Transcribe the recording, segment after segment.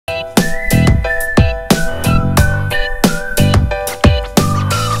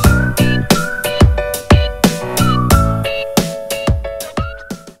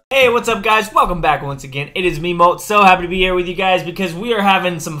what's up guys? Welcome back once again. It is me, Molt. So happy to be here with you guys because we are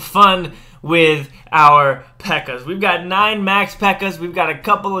having some fun with our Pekkas. We've got 9 max Pekkas, we've got a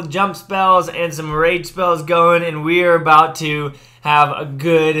couple of jump spells and some rage spells going, and we are about to have a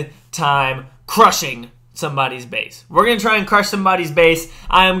good time crushing somebody's base. We're going to try and crush somebody's base.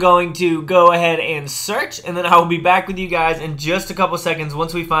 I am going to go ahead and search, and then I will be back with you guys in just a couple seconds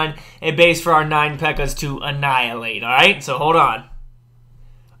once we find a base for our 9 Pekkas to annihilate, alright? So hold on.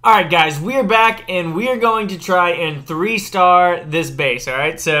 Alright guys, we're back and we're going to try and 3-star this base,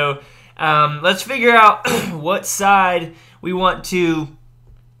 alright? So let's figure out what side we want to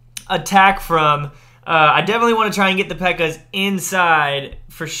attack from. I definitely want to try and get the Pekkas inside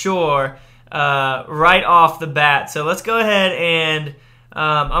for sure right off the bat. So let's go ahead and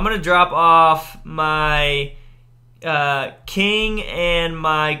I'm going to drop off my king and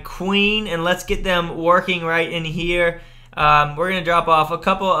my queen, and let's get them working right in here. We're going to drop off a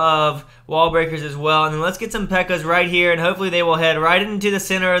couple of wall breakers as well, and then let's get some Pekkas right here, and hopefully they will head right into the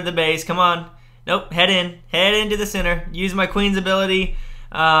center of the base. Come on. Nope, head into the center. Use my queen's ability.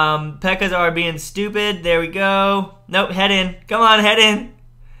 Pekkas are being stupid. There we go. Nope, head in. Come on, head in.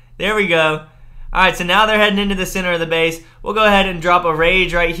 There we go. Alright, so now they're heading into the center of the base. We'll go ahead and drop a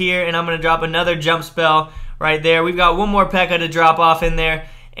rage right here, and I'm going to drop another jump spell right there. We've got one more Pekka to drop off in there,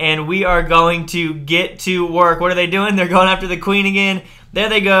 and we are going to get to work. What are they doing? They're going after the queen again. There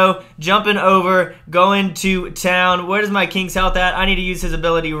they go, jumping over, going to town. Where does my king's health at? I need to use his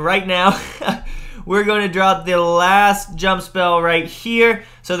ability right now. We're going to drop the last jump spell right here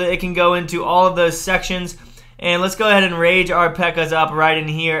so that it can go into all of those sections. And let's go ahead and rage our Pekkas up right in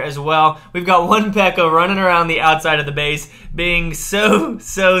here as well. We've got one Pekka running around the outside of the base, being so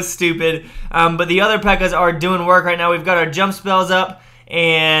stupid. But the other Pekkas are doing work right now. We've got our jump spells up,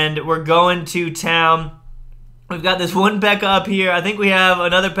 and we're going to town. We've got this one Pekka up here. I think we have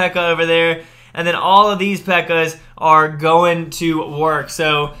another Pekka over there. And then all of these Pekkas are going to work.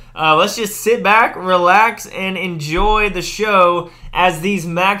 So let's just sit back, relax, and enjoy the show as these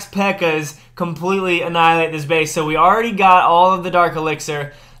max Pekkas completely annihilate this base. So we already got all of the Dark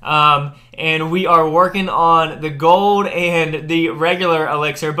Elixir. And we are working on the gold and the regular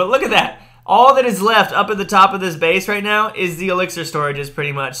elixir. But look at that. All that is left up at the top of this base right now is the elixir storages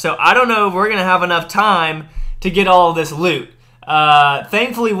pretty much. So I don't know if we're going to have enough time to get all of this loot.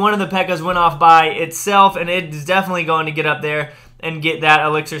 Thankfully, one of the Pekkas went off by itself, and it is definitely going to get up there and get that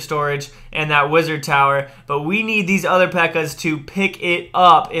elixir storage and that wizard tower. But we need these other Pekkas to pick it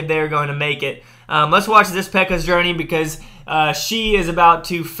up if they're going to make it. Let's watch this Pekka's journey because she is about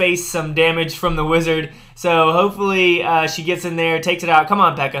to face some damage from the wizard. So hopefully she gets in there, takes it out. Come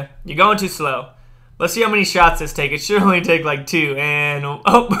on, Pekka. You're going too slow. Let's see how many shots this takes. It should only take like 2. And,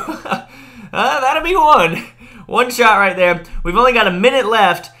 oh, that'll be 1. 1 shot right there. We've only got a minute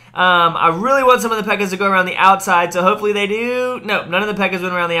left. I really want some of the Pekkas to go around the outside, so hopefully they do. Nope, none of the Pekkas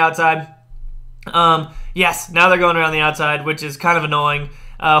went around the outside. Yes, now they're going around the outside, which is kind of annoying.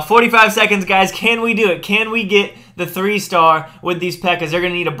 45 seconds, guys. Can we do it? Can we get the 3-star with these Pekkas? They're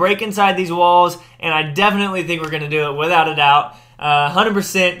going to need a break inside these walls, and I definitely think we're going to do it without a doubt.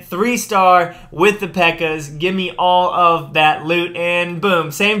 100% 3-star with the Pekkas. Give me all of that loot, and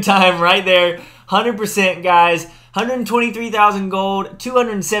boom, same time right there. 100%, guys. 123,000 gold,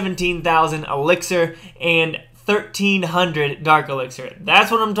 217,000 elixir, and 1,300 dark elixir.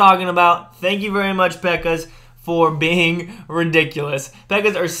 That's what I'm talking about. Thank you very much, Pekkas, for being ridiculous.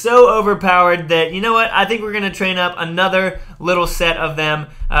 Pekkas are so overpowered that, you know what, I think we're going to train up another little set of them.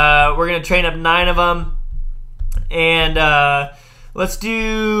 We're going to train up 9 of them, and let's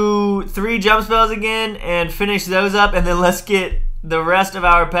do 3 jump spells again and finish those up, and then let's get the rest of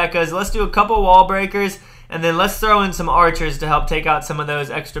our Pekkas. Let's do a couple wall breakers, and then let's throw in some archers to help take out some of those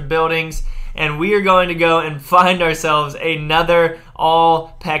extra buildings. And we are going to go and find ourselves another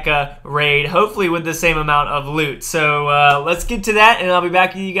all Pekka raid, hopefully with the same amount of loot. So let's get to that, and I'll be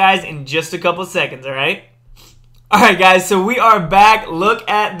back with you guys in just a couple seconds, alright? Alright guys, so we are back. Look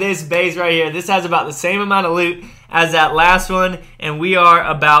at this base right here. This has about the same amount of loot as that last one, and we are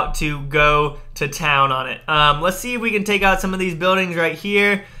about to go to town on it. Let's see if we can take out some of these buildings right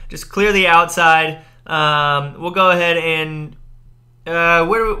here. Just clear the outside. We'll go ahead and where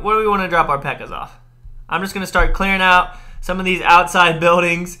do we want to drop our Pekkas off? I'm just going to start clearing out some of these outside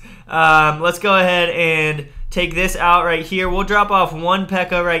buildings. Let's go ahead and take this out right here. We'll drop off 1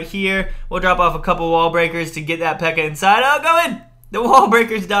 Pekka right here. We'll drop off a couple wall breakers to get that Pekka inside. Oh, go in! The wall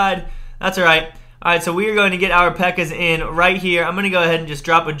breakers died. That's alright. Alright, so we are going to get our Pekkas in right here. I'm going to go ahead and just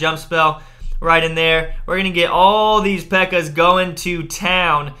drop a jump spell right in there. We're going to get all these Pekkas going to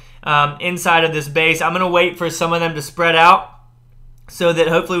town inside of this base. I'm going to wait for some of them to spread out. so that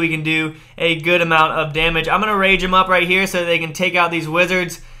hopefully we can do a good amount of damage. I'm going to rage them up right here so that they can take out these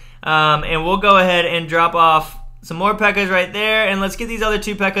wizards. And we'll go ahead and drop off some more Pekkas right there. And let's get these other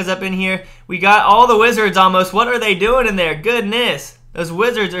 2 Pekkas up in here. We got all the wizards almost. What are they doing in there? Goodness. Those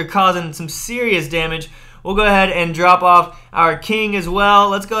wizards are causing some serious damage. We'll go ahead and drop off our king as well.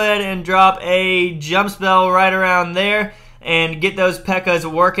 Let's go ahead and drop a jump spell right around there and get those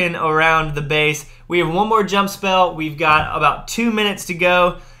Pekkas working around the base. We have one more jump spell. We've got about 2 minutes to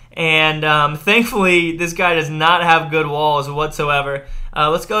go. And thankfully, this guy does not have good walls whatsoever.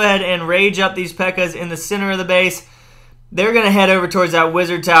 Let's go ahead and rage up these Pekkas in the center of the base. They're going to head over towards that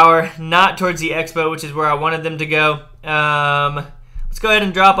wizard tower, not towards the expo, which is where I wanted them to go. Let's go ahead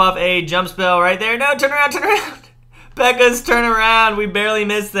and drop off a jump spell right there. No, turn around, turn around. Pekkas, turn around. We barely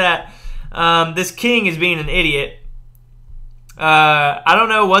missed that. This king is being an idiot. I don't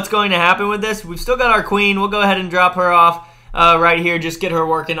know what's going to happen with this. We've still got our queen. We'll go ahead and drop her off right here. Just get her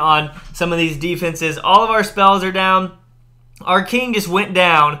working on some of these defenses. All of our spells are down. Our king just went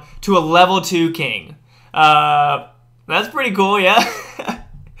down to a level 2 king. That's pretty cool, yeah?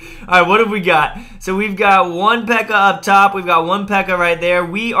 Alright, what have we got? So we've got 1 Pekka up top. We've got 1 Pekka right there.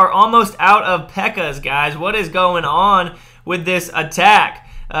 We are almost out of Pekkas, guys. What is going on with this attack?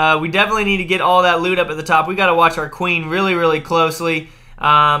 We definitely need to get all that loot up at the top. We got to watch our queen really, really closely. Go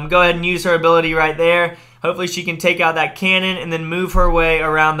ahead and use her ability right there. Hopefully she can take out that cannon and then move her way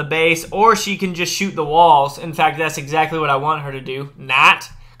around the base. Or she can just shoot the walls. In fact, that's exactly what I want her to do. Not.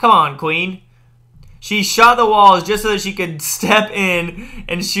 Come on, queen. She shot the walls just so that she could step in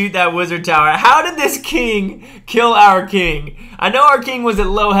and shoot that wizard tower. How did this king kill our king? I know our king was at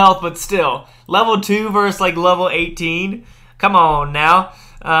low health, but still. Level 2 versus like level 18? Come on now.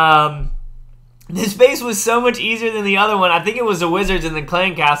 This base was so much easier than the other one. I think it was the wizards in the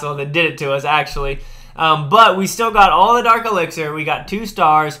clan castle that did it to us, actually. But we still got all the dark elixir. We got 2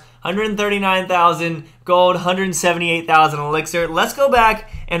 stars, 139,000 gold, 178,000 elixir. Let's go back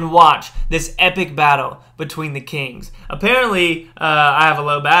and watch this epic battle between the kings. Apparently, I have a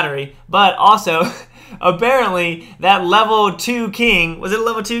low battery, but also, apparently, that level 2 king, was it a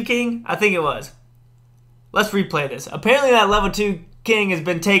level 2 king? I think it was. Let's replay this. Apparently, that level 2 king has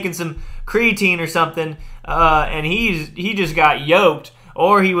been taking some creatine or something, and he just got yoked,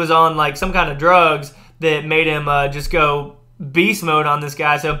 or he was on like some kind of drugs that made him just go beast mode on this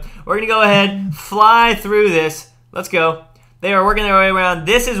guy. So we're gonna go ahead, fly through this. Let's go. They are working their way around.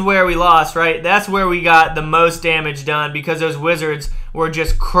 This is where we lost, right? That's where we got the most damage done because those wizards were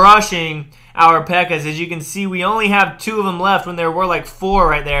just crushing our Pekkas. As you can see, we only have 2 of them left when there were like 4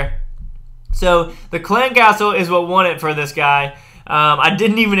 right there. So the clan castle is what won it for this guy. I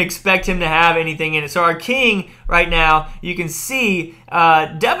didn't even expect him to have anything in it. So our king right now, you can see,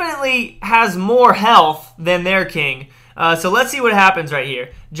 definitely has more health than their king. So let's see what happens right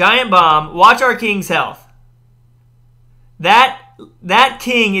here. Giant bomb. Watch our king's health. That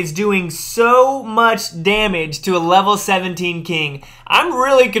king is doing so much damage to a level 17 king. I'm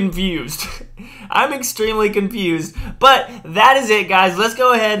really confused. I'm extremely confused. But that is it, guys. Let's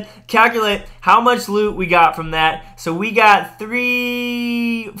go ahead, calculate how much loot we got from that. So we got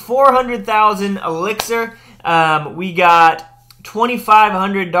 400,000 elixir. We got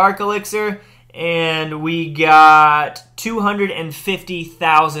 2,500 dark elixir. And we got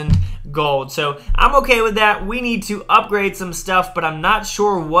 250,000 gold. So I'm okay with that. We need to upgrade some stuff, but I'm not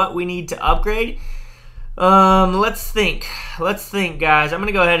sure what we need to upgrade. Let's think, guys. I'm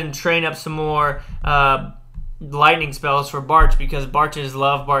gonna go ahead and train up some more lightning spells for Barch because Barches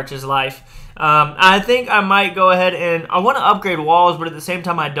love Barch's life. I think I might go ahead and I want to upgrade walls, but at the same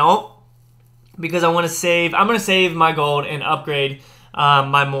time I don't because I want to save. I'm gonna save my gold and upgrade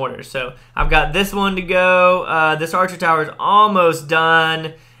my mortar. So I've got this one to go. This archer tower is almost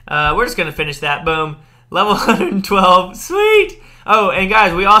done. We're just gonna finish that. Boom. Level 112. Sweet. Oh, and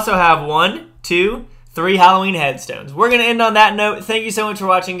guys, we also have 1, 2, 3 Halloween headstones. We're gonna end on that note. Thank you so much for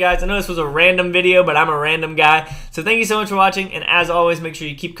watching, guys. I know this was a random video, but I'm a random guy. So thank you so much for watching, and as always, make sure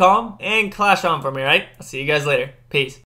you keep calm and clash on for me, right? I'll see you guys later. Peace.